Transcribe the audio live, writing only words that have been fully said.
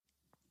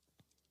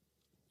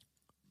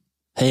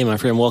Hey, my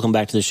friend, welcome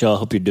back to the show. I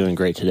hope you're doing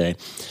great today.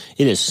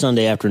 It is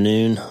Sunday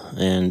afternoon,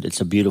 and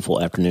it's a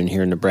beautiful afternoon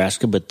here in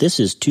Nebraska, but this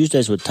is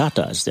Tuesdays with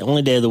Tata. It's the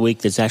only day of the week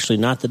that's actually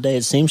not the day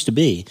it seems to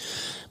be,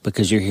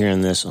 because you're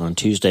hearing this on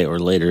Tuesday or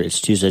later. It's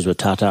Tuesdays with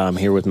Tata. I'm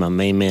here with my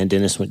main man,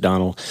 Dennis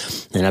McDonald,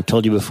 and I've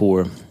told you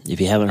before, if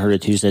you haven't heard a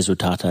Tuesdays with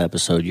Tata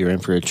episode, you're in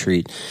for a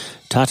treat.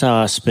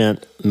 Tata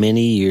spent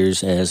many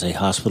years as a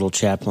hospital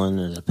chaplain,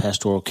 as a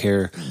pastoral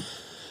care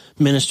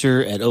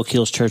minister at Oak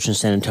Hills Church in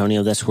San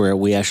Antonio. That's where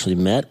we actually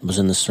met, was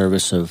in the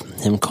service of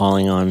him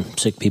calling on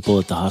sick people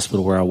at the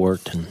hospital where I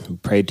worked,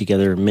 and prayed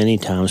together many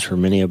times for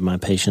many of my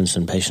patients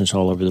and patients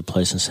all over the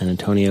place in San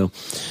Antonio.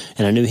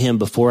 And I knew him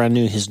before I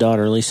knew his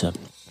daughter, Lisa.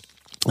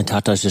 And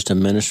Tata's just a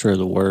minister of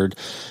the word.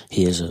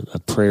 He is a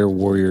prayer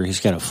warrior.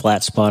 He's got a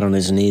flat spot on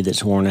his knee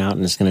that's worn out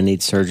and is going to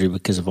need surgery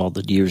because of all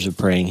the years of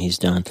praying he's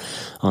done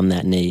on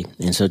that knee.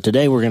 And so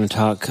today we're going to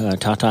talk,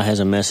 Tata has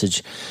a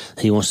message.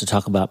 He wants to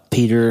talk about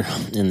Peter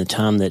and the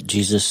time that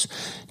Jesus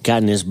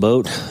got in his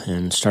boat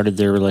and started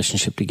their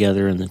relationship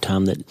together, and the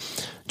time that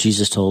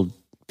Jesus told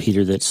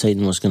Peter that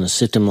Satan was going to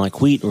sift him like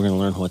wheat. We're going to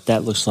learn what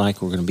that looks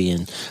like. We're going to be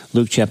in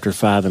Luke chapter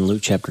 5 and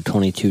Luke chapter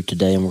 22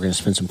 today, and we're going to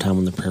spend some time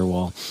on the prayer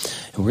wall.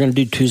 And we're going to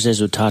do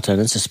Tuesdays with Tata, and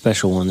it's a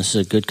special one. This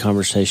is a good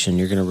conversation.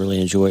 You're going to really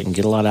enjoy it and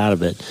get a lot out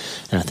of it,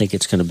 and I think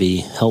it's going to be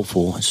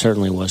helpful. It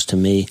certainly was to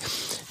me.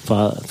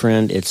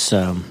 Friend, it's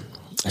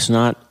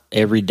not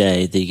every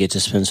day that you get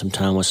to spend some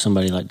time with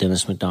somebody like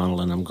Dennis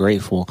McDonald, and I'm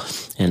grateful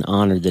and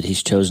honored that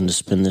he's chosen to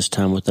spend this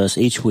time with us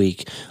each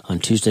week on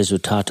Tuesdays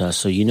with Tata.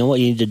 So you know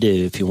what you need to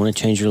do. If you want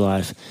to change your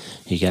life,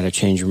 you got to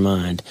change your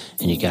mind,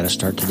 and you got to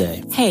start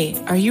today.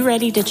 Hey, are you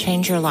ready to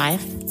change your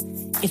life?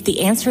 If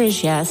the answer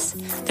is yes,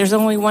 there's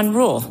only one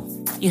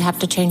rule. You have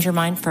to change your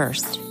mind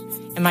first.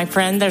 And my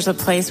friend, there's a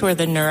place where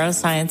the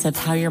neuroscience of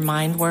how your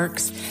mind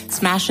works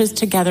smashes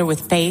together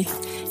with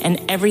faith,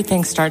 and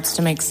everything starts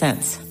to make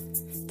sense.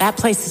 That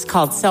place is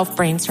called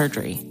self-brain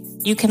surgery.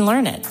 You can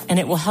learn it, and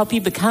it will help you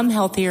become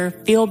healthier,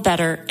 feel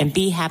better, and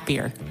be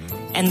happier.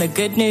 And the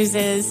good news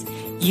is,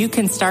 you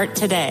can start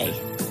today.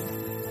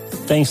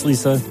 Thanks,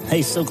 Lisa.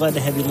 Hey, so glad to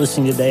have you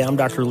listening today. I'm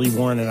Dr. Lee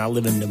Warren, and I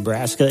live in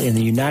Nebraska in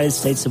the United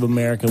States of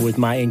America with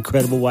my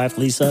incredible wife,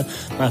 Lisa,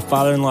 my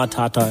father-in-law,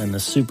 Tata, and the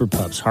super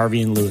pups,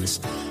 Harvey and Lewis.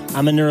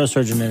 I'm a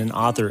neurosurgeon and an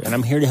author, and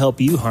I'm here to help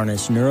you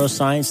harness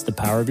neuroscience, the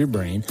power of your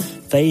brain,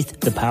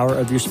 faith, the power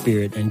of your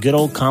spirit, and good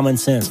old common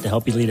sense to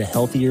help you lead a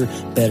healthier,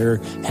 better,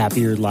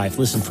 happier life.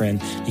 Listen, friend,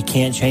 you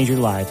can't change your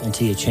life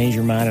until you change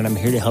your mind, and I'm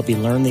here to help you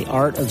learn the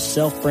art of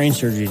self-brain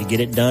surgery to get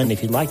it done.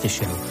 If you like the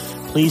show,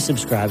 please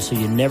subscribe so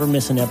you never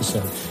miss an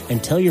episode,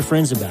 and tell your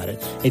friends about it.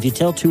 If you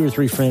tell 2 or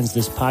 3 friends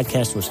this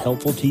podcast was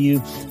helpful to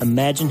you,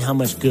 imagine how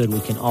much good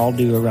we can all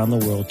do around the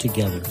world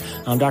together.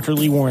 I'm Dr.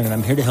 Lee Warren, and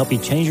I'm here to help you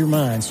change your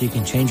mind so you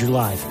can change your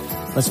life.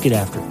 Let's get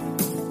after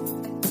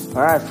it.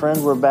 All right,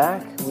 friend, we're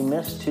back. We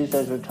missed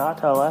Tuesdays with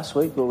Tata last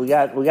week, but we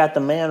got the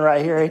man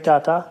right here. Hey,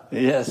 Tata.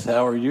 Yes,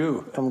 how are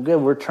you? I'm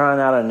good. We're trying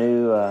out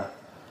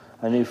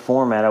a new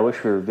format. I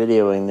wish we were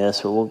videoing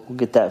this, but we'll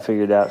get that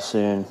figured out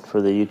soon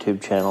for the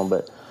YouTube channel.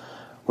 But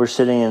we're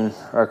sitting in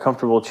our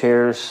comfortable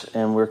chairs,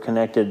 and we're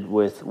connected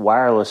with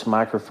wireless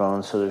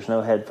microphones, so there's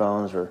no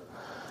headphones or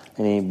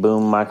any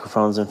boom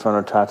microphones in front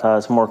of Tata.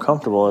 It's more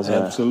comfortable, isn't it?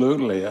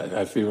 Absolutely.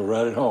 I feel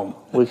right at home.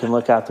 We can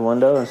look out the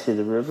window and see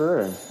the river,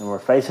 and we're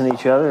facing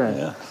each other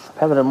and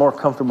having a more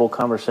comfortable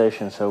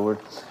conversation. So we're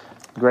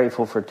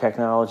grateful for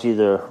technology.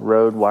 The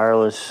Rode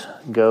Wireless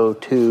Go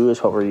 2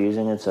 is what we're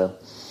using. It's a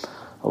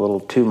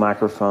little 2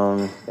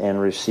 microphone and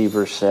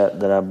receiver set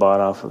that I bought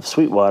off of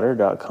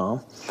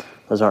Sweetwater.com.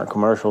 Those aren't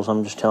commercials.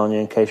 I'm just telling you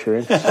in case you're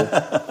interested.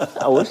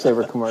 I wish they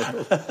were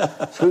commercials.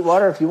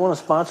 Sweetwater, if you want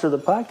to sponsor the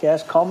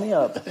podcast, call me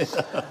up.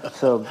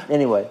 So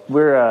anyway,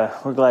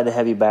 we're glad to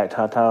have you back,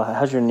 Tata.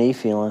 How's your knee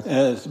feeling?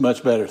 It's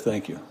much better,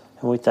 thank you.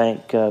 And we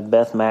thank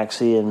Beth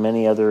Maxey and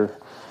many other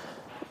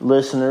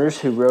listeners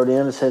who wrote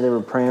in to say they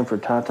were praying for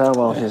Tata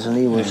while his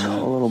knee was a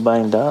little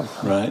banged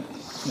up. Right.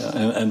 Yeah.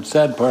 And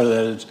sad part of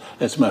that is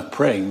it's my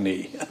praying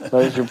knee.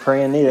 But it's your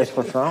praying knee. That's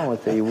what's wrong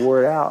with it. You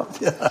wore it out.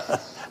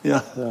 Yeah.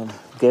 So,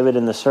 gave it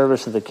in the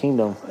service of the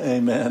kingdom.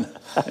 Amen.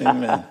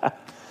 Amen.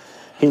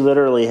 He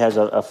literally has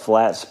a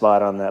flat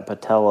spot on that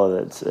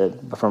patella that's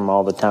from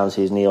all the times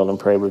he's kneeled and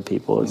prayed with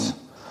people. It's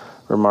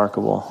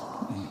remarkable.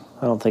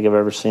 I don't think I've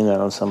ever seen that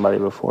on somebody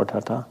before,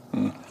 Tata.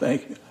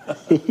 Thank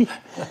you.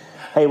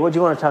 Hey, what do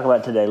you want to talk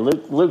about today?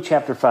 Luke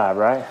chapter 5,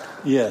 right?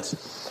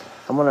 Yes.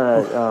 I'm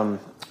going to,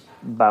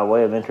 by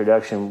way of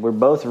introduction, we're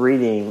both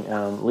reading.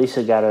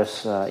 Lisa got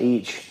us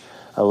each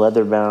a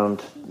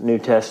leather-bound New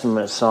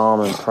Testament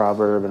psalm and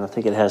proverb, and I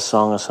think it has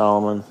Song of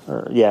Solomon,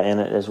 in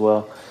it as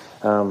well.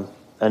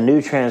 A new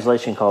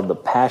translation called the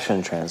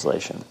Passion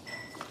Translation,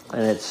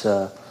 and it's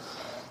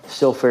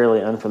still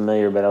fairly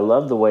unfamiliar, but I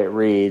love the way it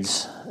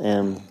reads.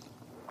 And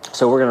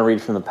so we're going to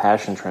read from the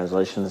Passion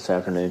Translation this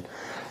afternoon.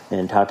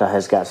 And Tata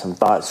has got some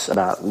thoughts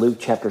about Luke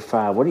chapter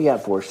 5. What do you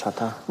got for us,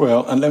 Tata?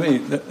 Well, and let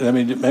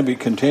me maybe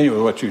continue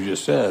with what you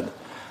just said.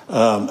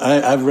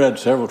 I've read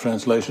several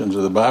translations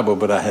of the Bible,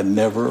 but I had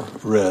never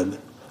read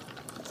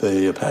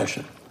the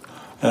Passion.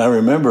 And I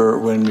remember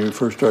when you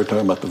first started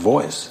talking about the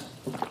voice,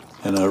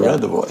 and I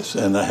read the voice,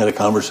 and I had a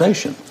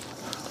conversation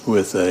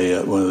with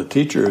one of the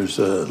teachers,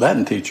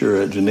 Latin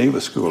teacher at Geneva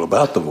School,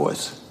 about the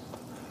voice,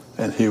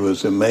 and he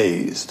was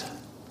amazed.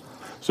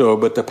 So,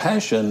 but the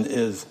Passion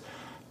is,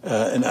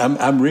 and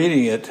I'm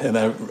reading it, and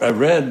I've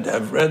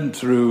read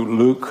through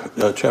Luke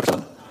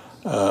chapter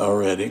 1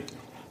 already,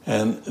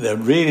 and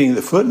reading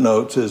the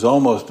footnotes is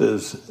almost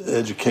as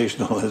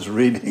educational as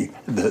reading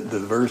the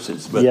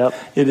verses. But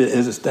it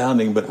is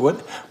astounding. But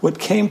what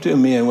came to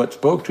me and what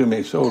spoke to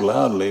me so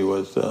loudly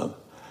was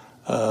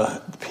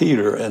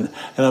Peter, and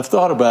I've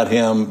thought about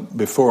him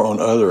before on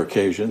other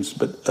occasions.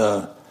 But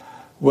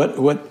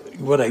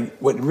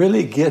what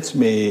really gets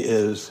me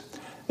is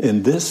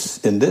in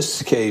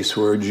this case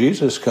where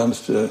Jesus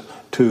comes to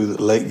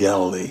Lake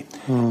Galilee,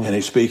 and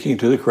he's speaking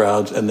to the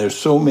crowds, and there's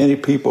so many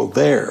people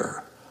there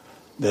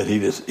that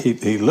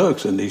he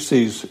looks and he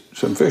sees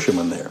some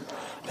fishermen there,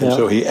 and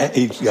so he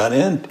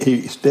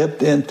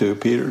stepped into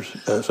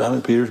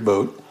Simon Peter's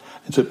boat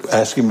and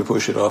asked him to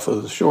push it off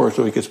of the shore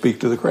so he could speak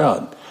to the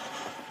crowd.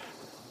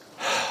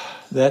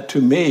 That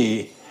to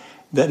me,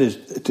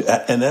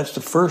 and that's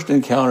the first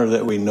encounter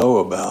that we know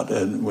about,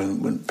 and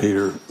when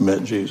Peter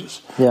met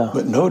Jesus. Yeah.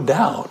 But no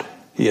doubt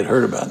he had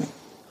heard about him.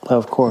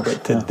 Of course.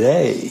 But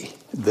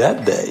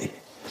that day,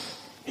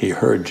 he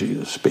heard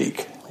Jesus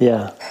speak.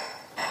 Yeah.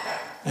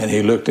 And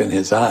he looked in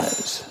his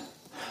eyes.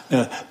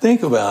 Now,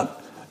 think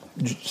about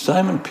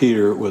Simon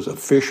Peter was a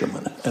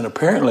fisherman, and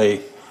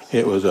apparently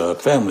it was a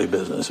family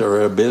business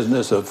or a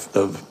business of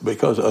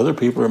because other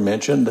people are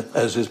mentioned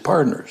as his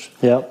partners.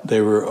 Yep. They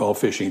were all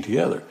fishing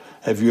together.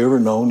 Have you ever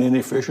known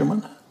any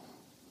fishermen?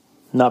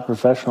 Not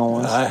professional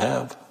ones. I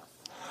have.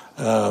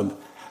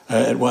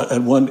 At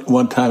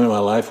one time in my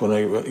life, when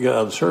I got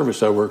out of the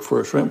service, I worked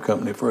for a shrimp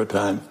company for a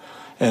time,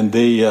 and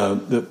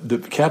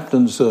the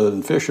captains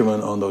and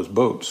fishermen on those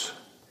boats.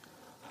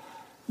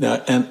 Now,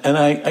 and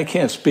I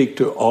can't speak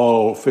to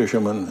all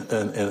fishermen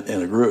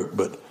in a group,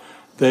 but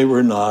they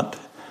were not.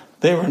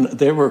 They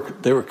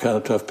were kind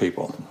of tough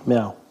people.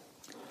 Yeah.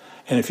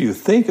 And if you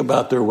think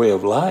about their way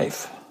of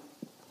life,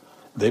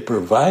 they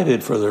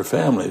provided for their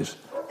families,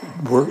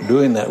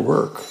 doing that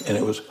work, and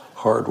it was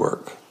hard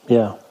work.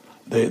 Yeah.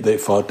 They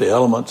fought the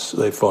elements.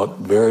 They fought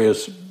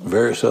various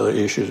other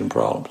issues and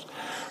problems.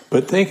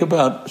 But think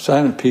about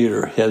Simon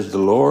Peter has the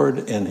Lord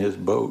in his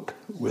boat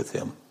with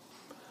him.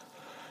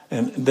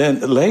 And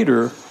then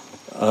later,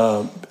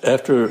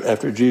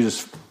 after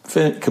Jesus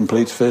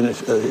completes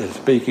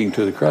speaking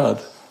to the crowd,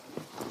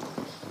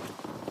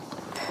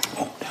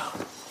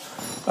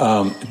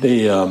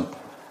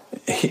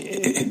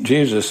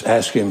 Jesus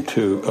asked him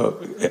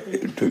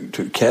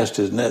to cast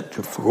his net,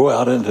 to go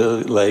out into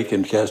the lake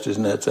and cast his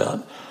nets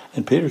out.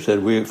 And Peter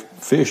said, "We've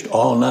fished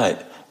all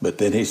night." But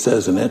then he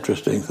says an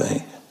interesting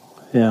thing.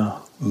 Yeah.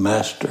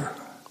 "Master,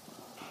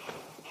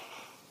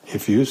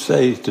 if you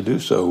say to do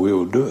so, we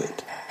will do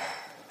it."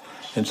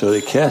 And so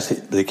they cast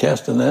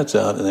the nets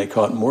out, and they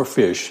caught more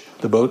fish.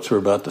 The boats were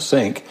about to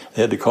sink.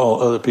 They had to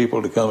call other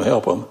people to come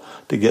help them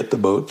to get the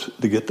boats,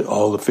 to get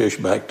all the fish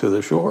back to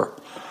the shore.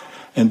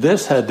 And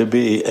this had to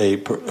be a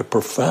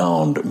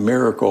profound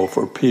miracle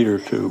for Peter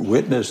to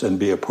witness and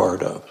be a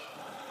part of.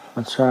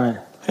 That's right.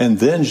 And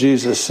then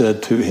Jesus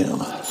said to him,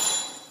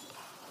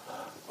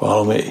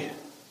 "Follow me.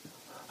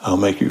 I'll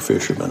make you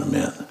fishermen of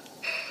men."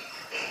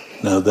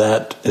 Now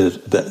that is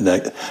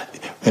that.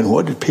 And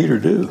what did Peter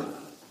do?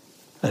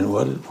 And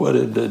what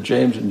did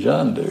James and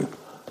John do?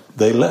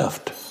 They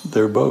left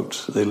their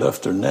boats. They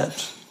left their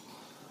nets.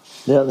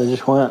 Yeah, they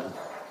just went.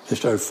 They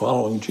started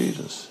following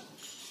Jesus.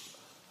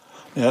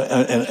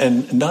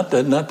 And not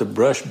to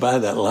brush by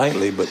that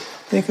lightly, but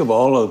think of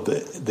all of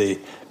the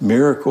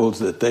miracles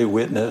that they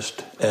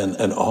witnessed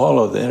and all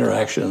of the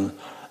interaction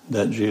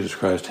that Jesus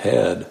Christ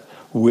had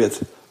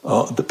with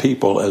the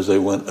people as they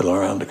went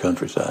around the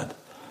countryside.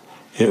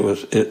 It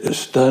is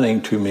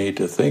stunning to me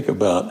to think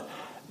about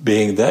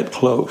being that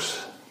close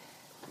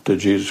to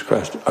Jesus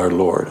Christ, our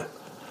Lord,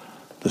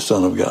 the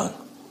Son of God.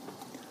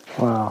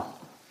 Wow.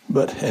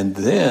 And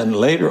then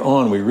later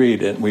on we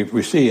read, and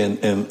we see in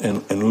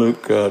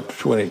Luke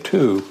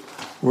 22,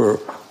 where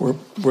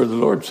the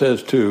Lord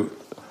says to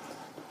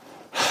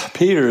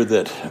Peter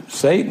that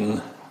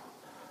Satan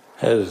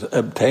has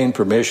obtained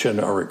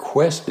permission or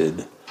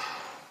requested,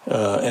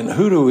 and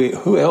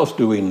who else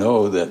do we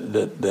know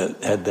that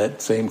had that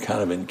same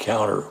kind of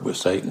encounter with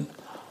Satan?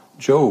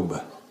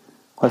 Job.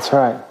 That's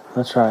right.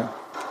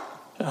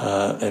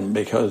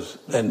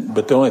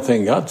 But the only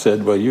thing God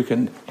said, well, you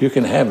can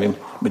have him,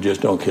 but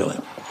just don't kill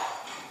him.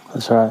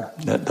 That's right.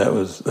 That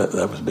was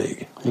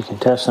big. You can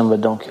test him, but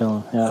don't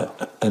kill him. Yeah.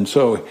 And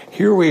so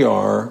here we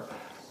are.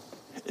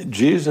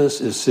 Jesus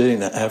is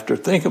sitting after.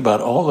 Think about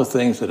all the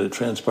things that had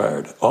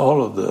transpired,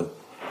 all of the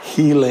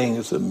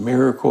healings, the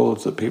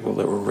miracles, the people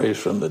that were raised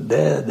from the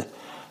dead,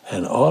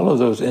 and all of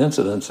those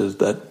incidences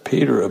that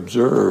Peter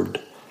observed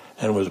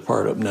and was a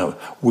part of. Now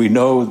we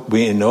know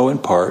in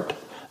part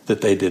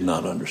that they did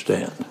not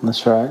understand.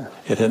 That's right.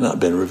 It had not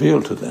been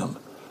revealed to them,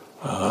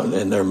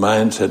 and their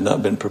minds had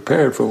not been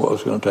prepared for what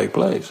was going to take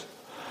place.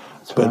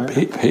 But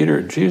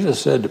Peter,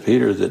 Jesus said to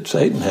Peter that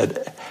Satan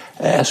had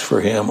asked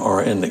for him,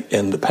 or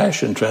in the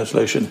Passion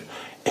Translation,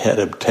 had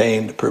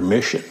obtained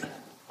permission.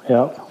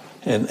 Yep.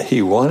 And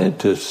he wanted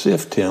to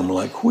sift him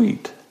like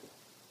wheat.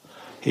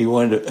 He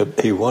wanted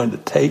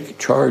to take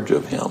charge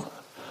of him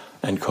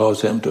and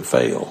cause him to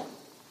fail.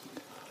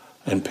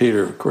 And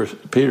Peter, of course,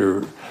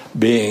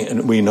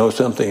 and we know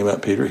something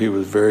about Peter, he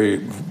was very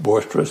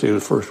boisterous. He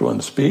was the first one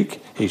to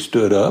speak. He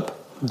stood up.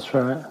 That's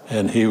right.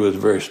 And he was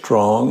very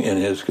strong in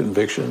his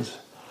convictions.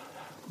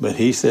 But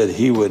he said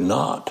he would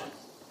not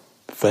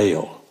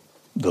fail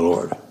the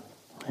Lord.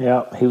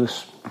 Yeah, he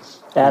was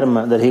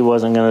adamant that he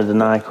wasn't going to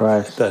deny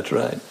Christ. That's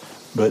right.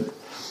 But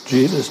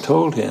Jesus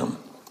told him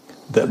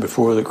that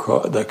before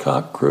the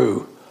cock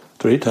crew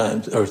 3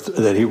 times, or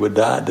that he would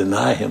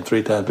deny him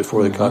 3 times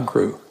before the cock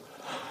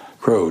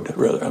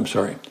crowed. I'm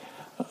sorry.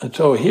 And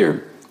so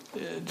here,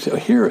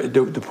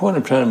 the point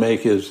I'm trying to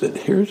make is that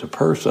here's a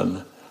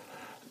person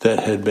that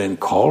had been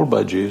called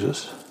by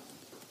Jesus,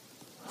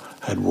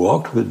 had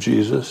walked with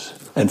Jesus,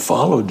 and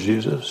followed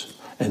Jesus,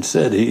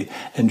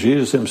 and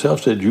Jesus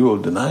himself said, "You will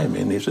deny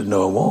me." And he said,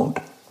 "No, I won't."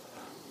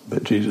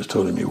 But Jesus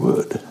told him he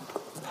would.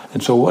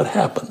 And so what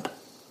happened?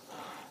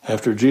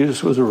 After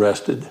Jesus was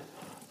arrested,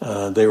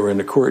 they were in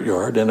the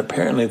courtyard, and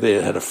apparently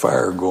they had a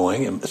fire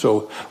going. And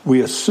so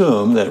we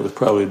assume that it was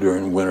probably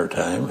during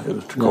wintertime. It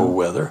was cold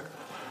weather.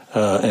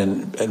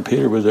 And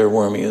Peter was there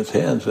warming his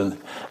hands. And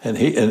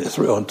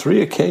on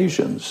 3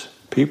 occasions,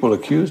 people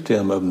accused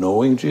him of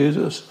knowing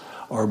Jesus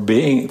or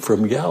being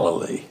from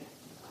Galilee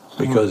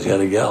because he had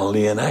a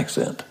Galilean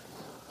accent.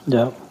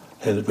 Yeah.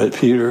 But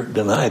Peter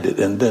denied it.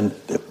 And then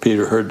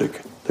Peter heard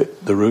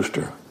the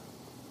rooster.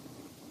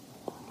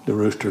 The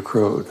rooster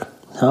crowed.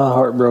 How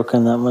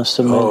heartbroken that must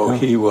have been. Oh,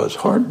 he was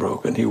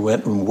heartbroken. He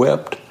went and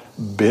wept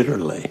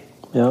bitterly.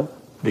 Yep.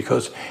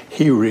 Because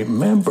he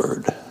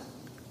remembered.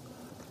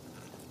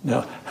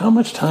 Now, how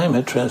much time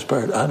had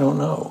transpired, I don't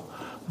know.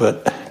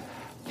 But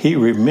he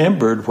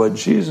remembered what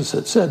Jesus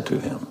had said to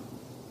him,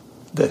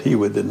 that he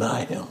would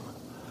deny him.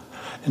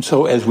 And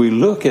so as we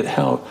look at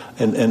how,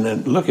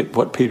 and look at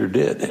what Peter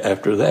did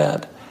after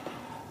that,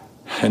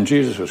 and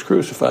Jesus was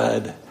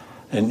crucified,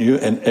 and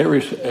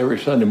every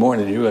Sunday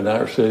morning you and I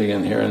are sitting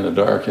in here in the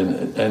dark,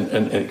 and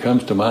it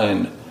comes to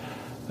mind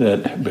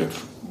that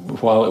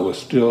while it was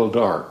still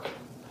dark,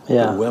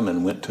 the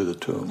women went to the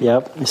tomb.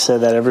 Yep, you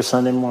said that every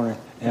Sunday morning.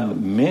 And the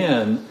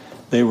men,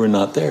 they were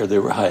not there. They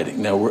were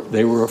hiding. Now,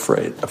 they were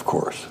afraid, of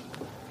course,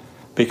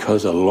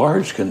 because a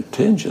large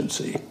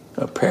contingency,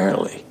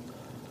 apparently,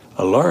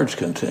 I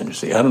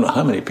don't know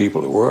how many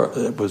people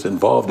that was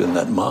involved in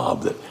that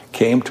mob that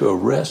came to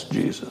arrest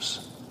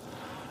Jesus.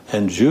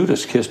 And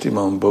Judas kissed him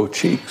on both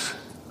cheeks,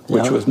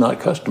 which was not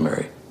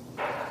customary.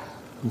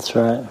 That's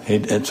right.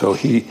 And so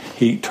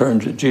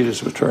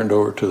Jesus was turned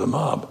over to the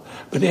mob.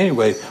 But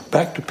anyway,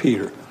 back to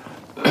Peter.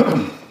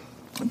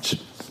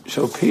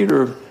 So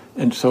Peter,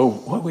 and so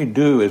what we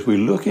do is we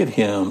look at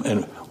him,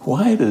 and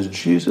why does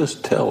Jesus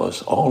tell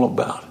us all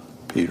about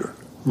Peter?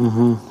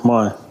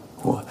 Why?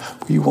 Well,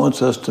 he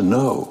wants us to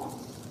know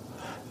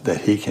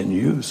that he can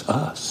use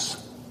us.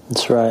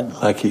 That's right.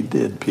 Like he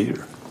did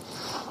Peter.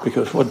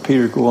 Because what did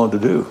Peter go on to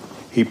do?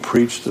 He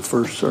preached the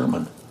first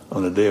sermon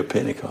on the day of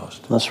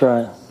Pentecost. That's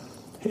right.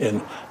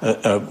 And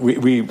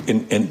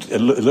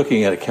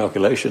looking at a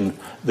calculation,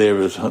 there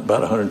was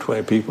about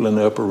 120 people in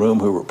the upper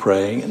room who were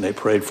praying, and they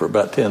prayed for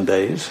about 10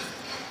 days.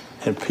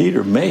 And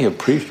Peter may have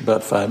preached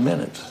about 5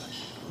 minutes.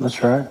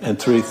 That's right. And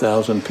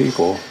 3,000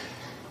 people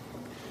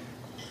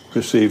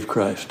received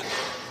Christ.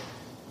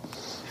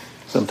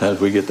 Sometimes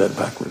we get that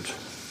backwards.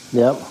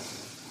 Yep.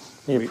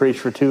 You preach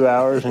for 2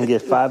 hours and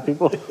get 5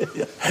 people.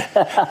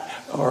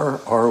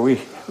 Or we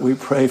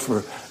pray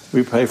for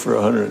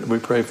 100. We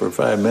pray for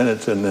 5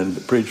 minutes and then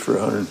preach for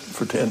 100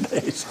 for 10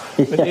 days.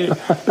 But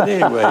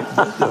anyway,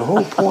 the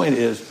whole point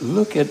is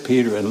look at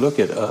Peter and look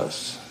at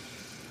us.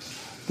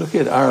 Look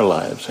at our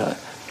lives.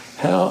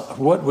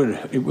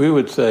 We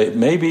would say?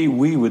 Maybe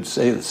we would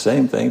say the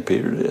same thing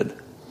Peter did.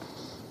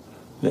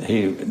 That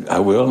I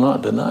will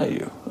not deny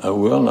you. I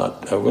will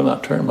not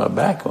turn my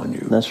back on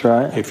you. That's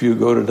right. If you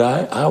go to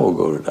die, I will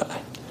go to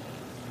die.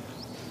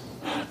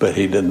 But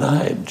he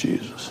denied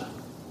Jesus.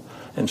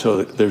 And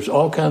so there's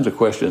all kinds of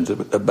questions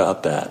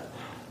about that.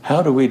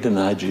 How do we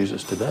deny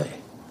Jesus today?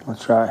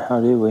 That's right.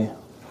 How do we?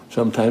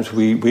 Sometimes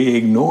we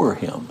ignore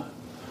him.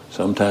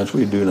 Sometimes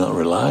we do not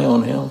rely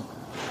on him.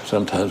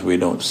 Sometimes we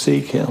don't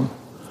seek him.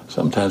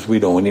 Sometimes we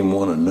don't even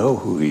want to know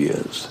who he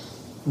is.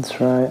 That's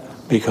right.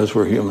 Because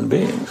we're human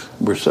beings.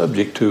 We're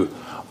subject to,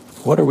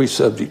 what are we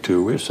subject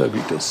to? We're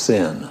subject to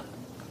sin.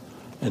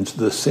 And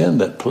the sin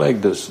that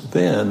plagued us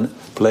then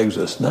plagues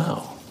us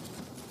now.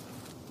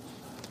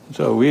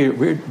 So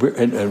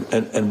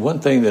and one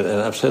thing that,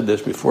 and I've said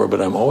this before,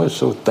 but I'm always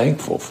so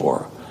thankful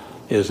for,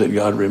 is that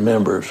God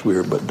remembers we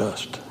are but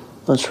dust.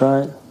 That's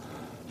right.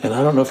 And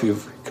I don't know if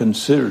you've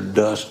considered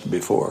dust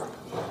before.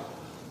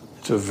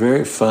 It's a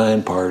very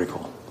fine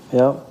particle.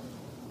 Yep.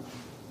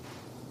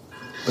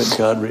 But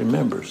God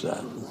remembers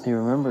that. He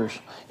remembers.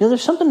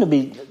 There's something to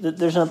be.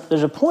 There's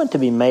a point to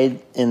be made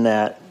in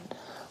that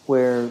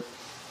where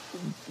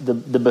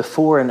the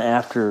before and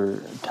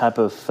after type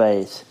of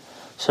faith.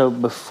 So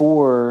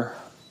before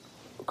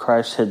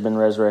Christ had been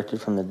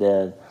resurrected from the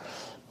dead,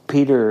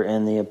 Peter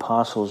and the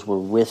apostles were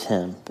with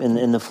him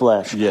in the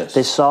flesh. Yes.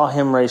 They saw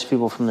him raise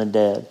people from the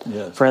dead.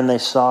 Yes. Friend, they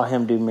saw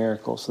him do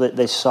miracles.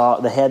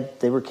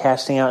 They were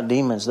casting out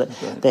demons.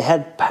 They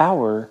had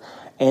power,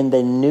 and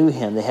they knew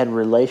him. They had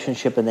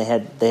relationship, and they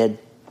had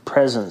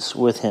presence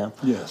with him.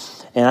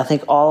 Yes. And I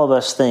think all of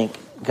us think,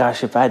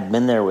 gosh, if I'd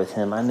been there with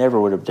him, I never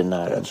would have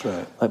denied him. That's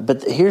right.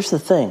 But here's the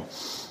thing.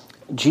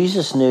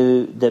 Jesus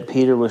knew that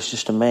Peter was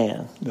just a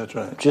man. That's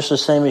right. Just the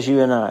same as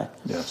you and I.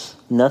 Yes.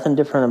 Nothing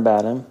different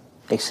about him,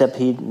 except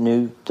he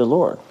knew the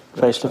Lord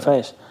face to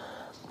face.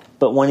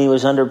 But when he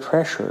was under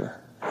pressure,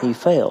 he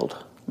failed.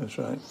 That's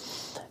right.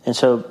 And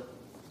so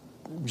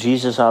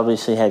Jesus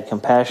obviously had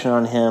compassion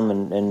on him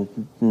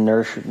and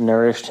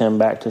nourished him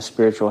back to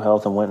spiritual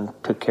health and went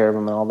and took care of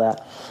him and all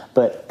that.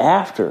 But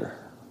after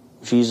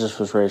Jesus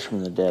was raised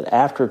from the dead,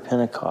 after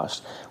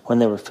Pentecost, when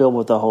they were filled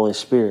with the Holy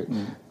Spirit,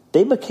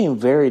 they became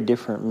very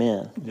different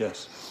men.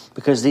 Yes.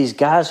 Because these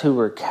guys who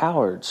were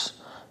cowards,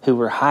 who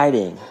were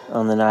hiding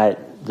on the night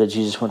that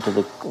Jesus went to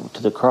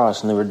the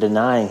cross, and they were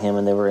denying him,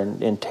 and they were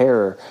in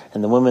terror,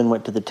 and the women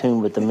went to the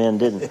tomb, but the men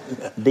didn't.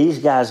 These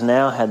guys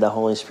now had the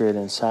Holy Spirit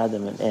inside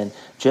them, and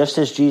just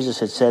as Jesus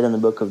had said in the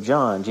book of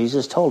John,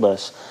 Jesus told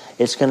us,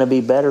 it's going to be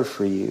better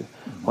for you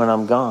when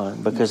I'm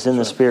gone, because then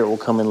the Spirit will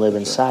come and live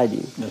inside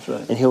you. That's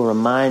right. And he'll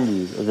remind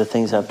you of the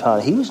things I've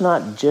taught. He was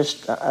not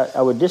just,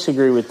 I would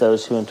disagree with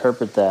those who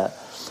interpret that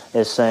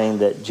as saying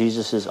that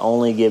Jesus is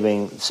only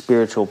giving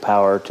spiritual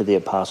power to the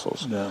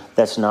apostles. No.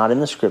 That's not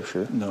in the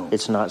Scripture. No.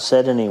 It's not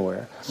said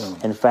anywhere. No.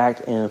 In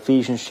fact, in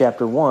Ephesians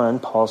chapter 1,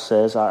 Paul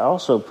says, I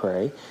also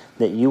pray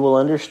that you will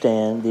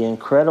understand the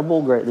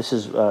incredible this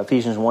is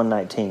Ephesians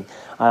 1:19.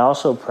 I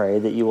also pray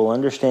that you will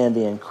understand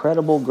the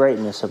incredible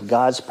greatness of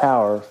God's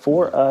power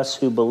for us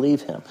who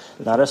believe him.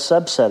 Not a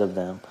subset of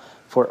them,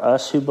 for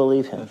us who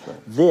believe him. That's right.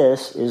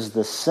 This is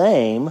the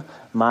same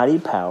mighty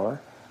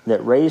power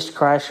that raised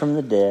Christ from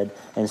the dead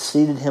and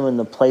seated him in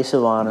the place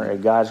of honor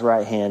at God's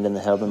right hand in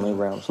the heavenly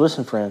realms.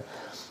 Listen, friend,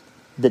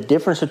 the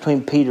difference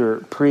between Peter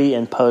pre-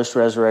 and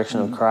post-resurrection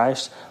of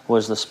Christ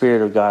was the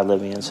Spirit of God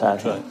living inside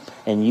That's him. right.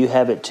 And you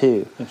have it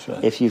too, That's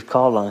right. if you've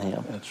called on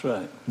him. That's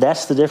right.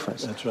 That's the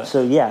difference. That's right.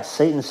 So yeah,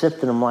 Satan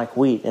sifted them like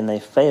wheat, and they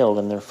failed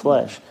in their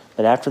flesh.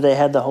 But after they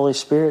had the Holy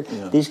Spirit,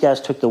 these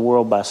guys took the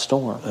world by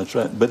storm. That's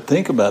right. But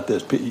think about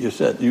this. You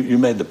said you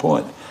made the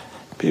point.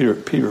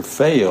 Peter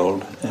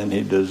failed, and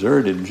he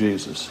deserted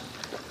Jesus.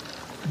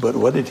 But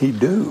what did he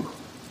do?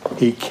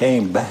 He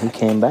came back. He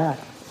came back.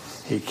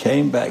 He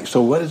came back.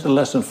 So what is the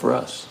lesson for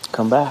us?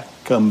 Come back.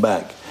 Come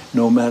back.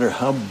 No matter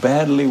how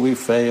badly we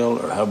fail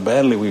or how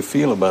badly we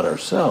feel about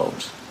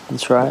ourselves.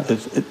 That's right.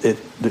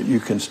 That you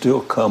can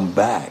still come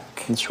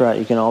back. That's right.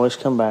 You can always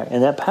come back.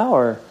 And that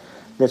power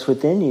that's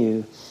within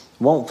you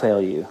won't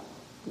fail you.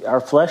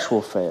 Our flesh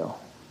will fail,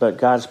 but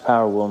God's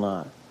power will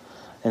not.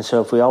 And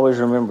so if we always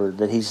remember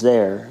that he's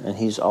there, and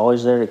he's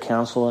always there to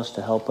counsel us,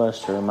 to help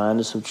us, to remind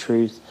us of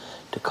truth,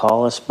 to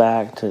call us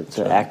back,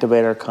 to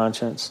activate our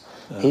conscience,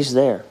 he's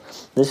there.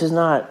 This is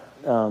not,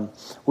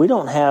 we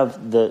don't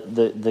have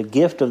the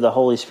gift of the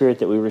Holy Spirit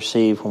that we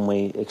receive when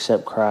we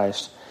accept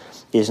Christ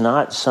is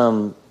not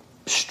some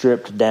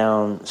stripped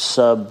down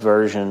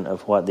subversion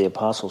of what the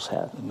apostles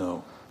had.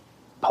 No.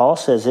 Paul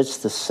says it's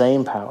the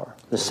same power,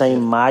 the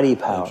same mighty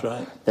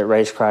power that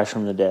raised Christ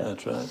from the dead.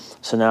 That's right.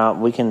 So now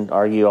we can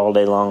argue all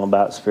day long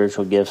about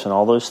spiritual gifts and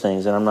all those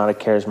things, and I'm not a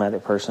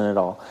charismatic person at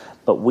all.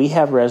 But we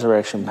have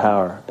resurrection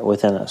power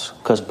within us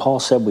because Paul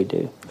said we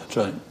do. That's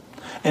right.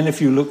 And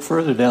if you look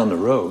further down the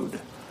road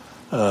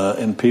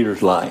in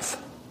Peter's life,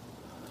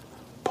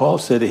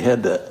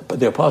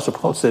 the Apostle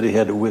Paul said he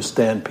had to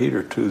withstand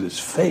Peter to his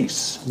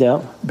face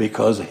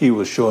because he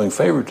was showing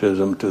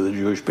favoritism to the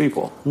Jewish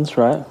people. That's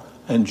right.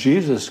 And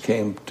Jesus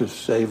came to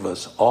save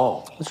us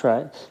all. That's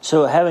right.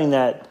 So having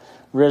that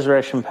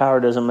resurrection power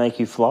doesn't make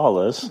you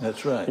flawless.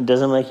 That's right. It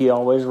doesn't make you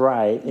always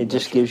right. It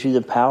just gives you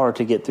the power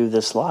to get through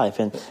this life.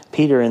 And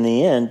Peter, in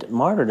the end,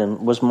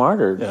 was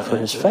martyred for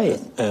his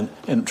faith.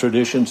 And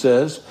tradition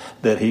says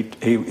that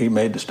he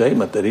made the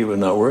statement that he was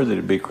not worthy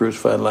to be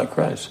crucified like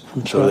Christ.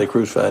 So they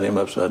crucified him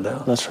upside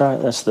down. That's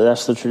right. That's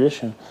the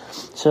tradition.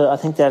 So I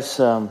think that's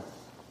an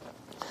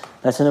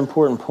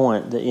important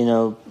point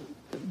that,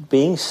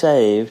 being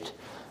saved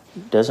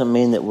doesn't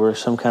mean that we're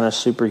some kind of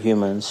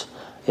superhumans.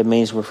 It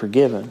means we're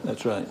forgiven.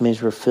 That's right. It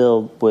means we're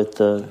filled with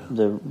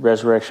the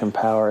resurrection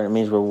power. It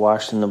means we're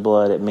washed in the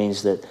blood. It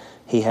means that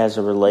he has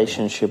a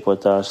relationship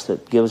with us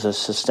that gives us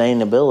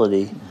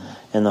sustainability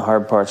in the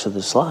hard parts of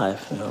this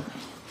life. Yeah.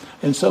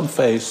 In some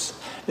faiths,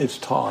 it's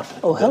taught.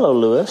 Oh, hello,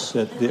 Lewis.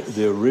 That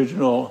the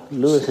original...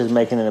 Lewis is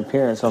making an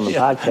appearance on the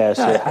podcast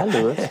here. Hi,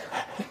 Lewis.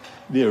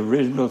 The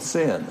original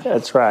sin.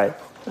 That's right.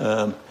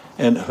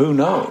 And who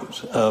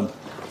knows?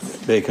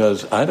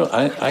 Because I don't...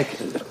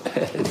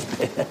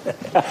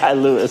 Hi,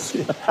 Lewis.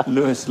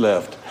 Lewis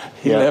left.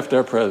 He left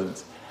our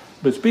presence.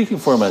 But speaking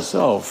for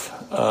myself,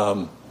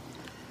 I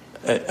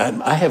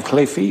have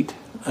clay feet.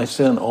 I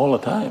sin all the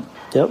time.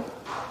 Yep.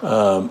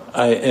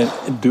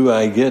 Do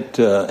I get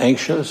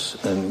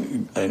anxious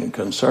and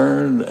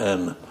concerned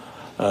and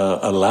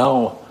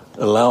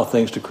allow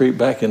things to creep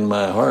back in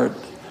my heart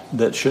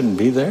that shouldn't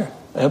be there?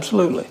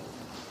 Absolutely.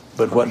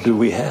 But what do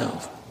we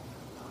have?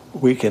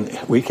 We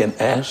can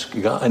ask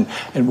God.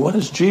 And what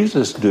does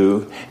Jesus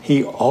do?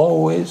 He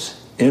always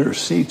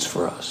intercedes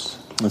for us.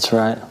 That's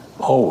right.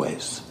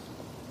 Always.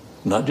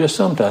 Not just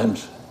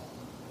sometimes.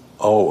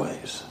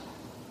 Always.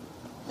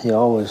 He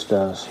always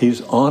does.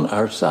 He's on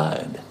our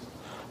side.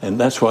 And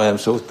that's why I'm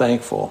so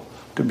thankful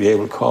to be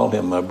able to call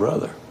him my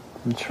brother.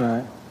 That's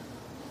right.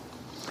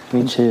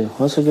 Me too.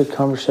 Well, that's a good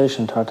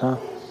conversation, Tata.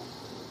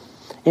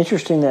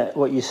 Interesting that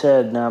what you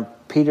said. Now,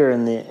 Peter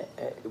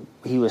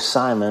he was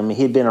Simon. I mean,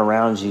 he had been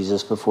around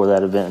Jesus before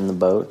that event in the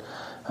boat,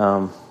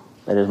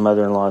 at his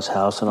mother-in-law's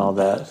house and all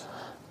that.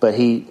 But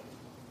he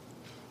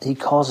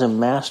calls him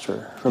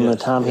master from the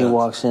time he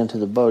walks into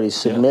the boat. He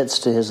submits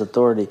to his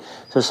authority.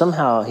 So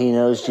somehow he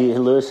knows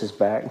Lewis is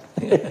back.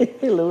 Hey,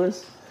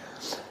 Lewis.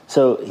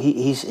 So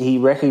he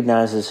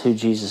recognizes who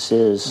Jesus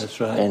is. That's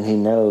right. And he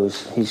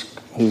knows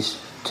he's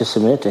to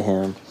submit to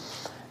him.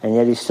 And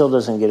yet he still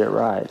doesn't get it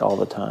right all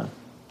the time.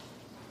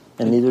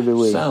 And neither do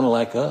we. Sound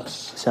like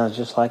us. Sounds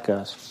just like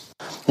us.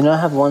 You know, I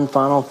have one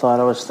final thought.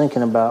 I was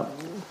thinking about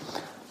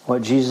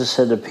what Jesus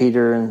said to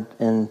Peter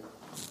in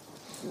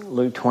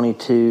Luke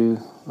 22,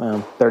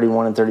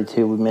 31 and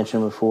 32 we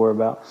mentioned before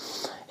about.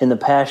 In the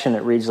Passion,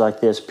 it reads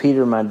like this: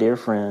 Peter, my dear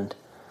friend,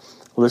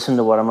 listen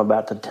to what I'm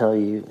about to tell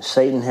you.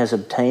 Satan has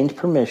obtained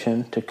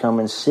permission to come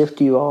and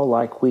sift you all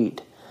like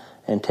wheat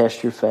and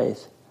test your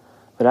faith.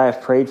 But I have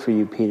prayed for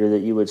you, Peter, that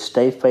you would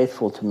stay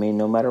faithful to me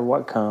no matter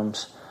what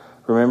comes.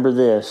 Remember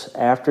this: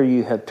 after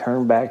you have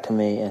turned back to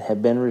me and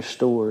have been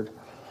restored,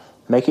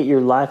 make it your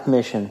life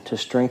mission to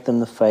strengthen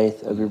the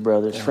faith of your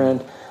brothers. Yeah.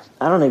 Friend,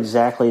 I don't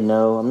exactly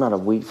know. I'm not a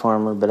wheat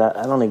farmer, but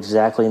I don't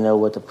exactly know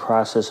what the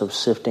process of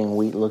sifting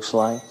wheat looks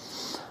like.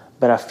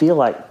 But I feel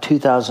like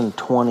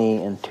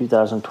 2020 and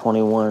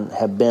 2021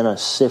 have been a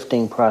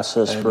sifting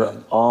process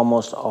for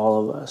almost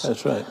all of us.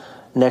 That's right.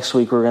 Next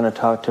week, we're going to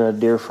talk to a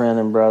dear friend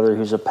and brother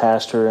who's a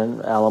pastor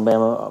in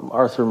Alabama,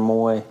 Arthur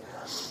Moy.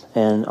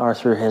 And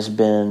Arthur has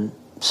been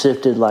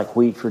sifted like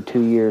wheat for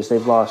 2 years.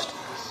 I've lost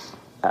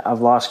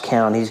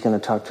count. He's going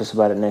to talk to us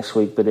about it next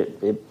week, but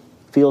it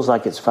feels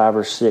like it's 5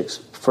 or 6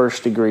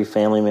 first-degree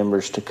family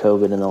members to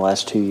COVID in the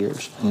last 2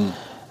 years.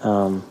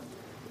 And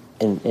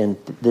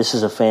this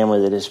is a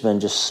family that has been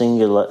just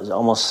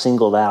almost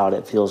singled out,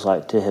 it feels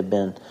like, to have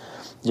been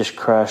just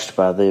crushed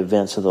by the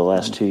events of the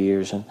last 2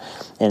 years.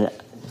 And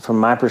from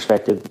my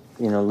perspective,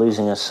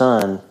 losing a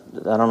son,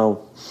 I don't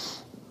know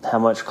how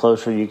much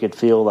closer you could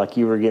feel like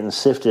you were getting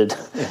sifted,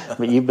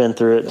 but you've been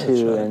through it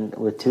too, right. And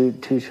with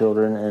two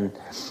children,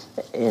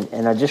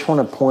 and I just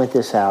want to point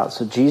this out.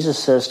 So Jesus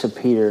says to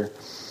Peter,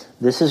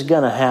 "This is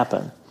going to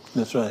happen.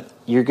 That's right.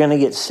 You're going to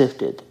get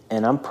sifted,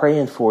 and I'm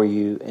praying for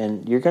you,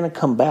 and you're going to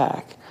come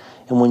back.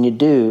 And when you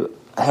do,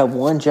 I have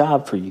one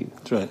job for you.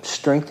 That's right.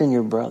 Strengthen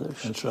your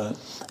brothers." That's right.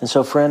 And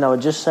so, friend, I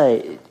would just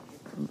say,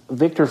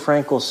 Viktor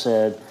Frankl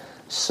said,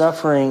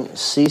 "Suffering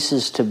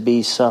ceases to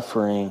be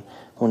suffering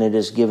when it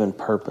is given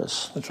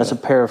purpose." That's a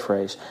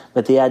paraphrase.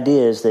 But the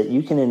idea is that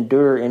you can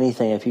endure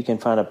anything if you can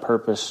find a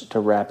purpose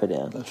to wrap it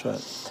in. That's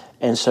right.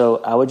 And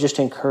so I would just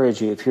encourage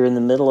you, if you're in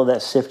the middle of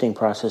that sifting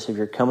process, if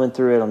you're coming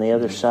through it on the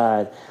other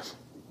side,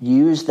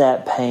 use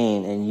that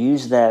pain and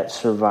use that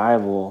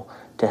survival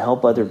to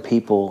help other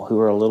people who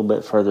are a little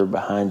bit further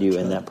behind you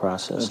in that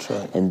process. That's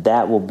right. And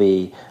that will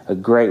be a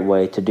great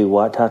way to do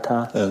what,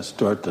 Tata?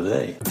 Start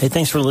today. Hey,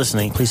 thanks for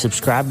listening. Please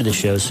subscribe to the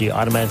show so you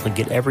automatically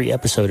get every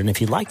episode. And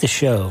if you like the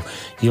show,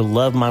 you'll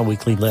love my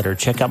weekly letter.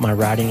 Check out my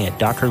writing at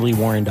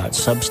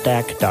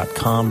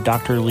drleewarren.substack.com,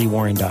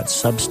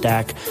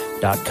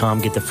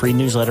 drleewarren.substack.com. Get the free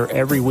newsletter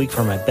every week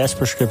for my best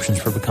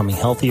prescriptions for becoming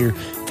healthier,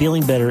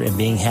 feeling better, and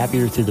being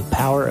happier through the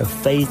power of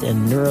faith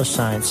and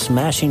neuroscience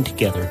smashing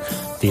together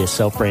via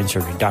self-brain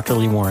surgery.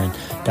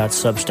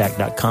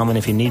 drleewarren.substack.com. And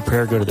if you need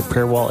prayer, go to the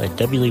prayer wall at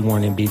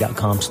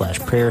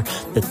wleewarrenmd.com/prayer.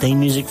 The theme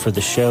music for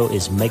the show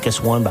is Make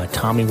Us One by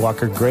Tommy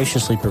Walker,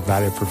 graciously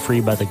provided for free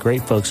by the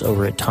great folks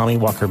over at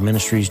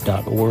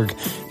TommyWalkerMinistries.org.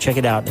 Check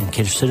it out and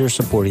consider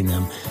supporting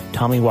them.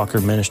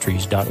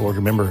 TommyWalkerMinistries.org.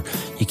 Remember,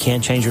 you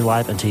can't change your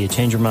life until you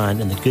change your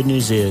mind. And the good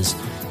news is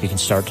you can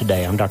start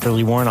today. I'm Dr.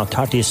 Lee Warren. I'll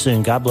talk to you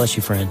soon. God bless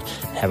you, friend.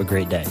 Have a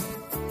great day.